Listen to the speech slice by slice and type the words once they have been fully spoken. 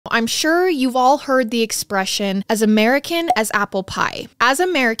I'm sure you've all heard the expression, as American as apple pie. As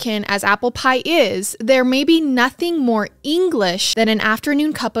American as apple pie is, there may be nothing more English than an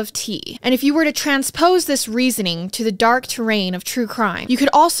afternoon cup of tea. And if you were to transpose this reasoning to the dark terrain of true crime, you could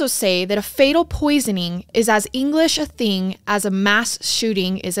also say that a fatal poisoning is as English a thing as a mass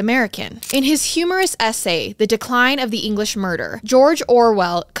shooting is American. In his humorous essay, The Decline of the English Murder, George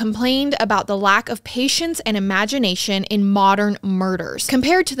Orwell complained about the lack of patience and imagination in modern murders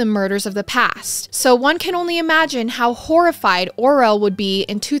compared to the murders of the past. So one can only imagine how horrified Orwell would be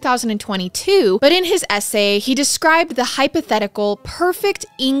in 2022, but in his essay, he described the hypothetical perfect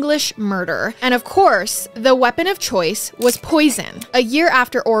English murder. And of course, the weapon of choice was poison. A year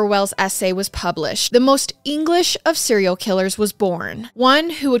after Orwell's essay was published, the most English of serial killers was born, one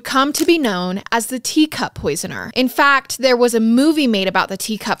who would come to be known as the Teacup Poisoner. In fact, there was a movie made about the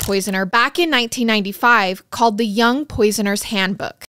Teacup Poisoner back in 1995 called The Young Poisoner's Handbook.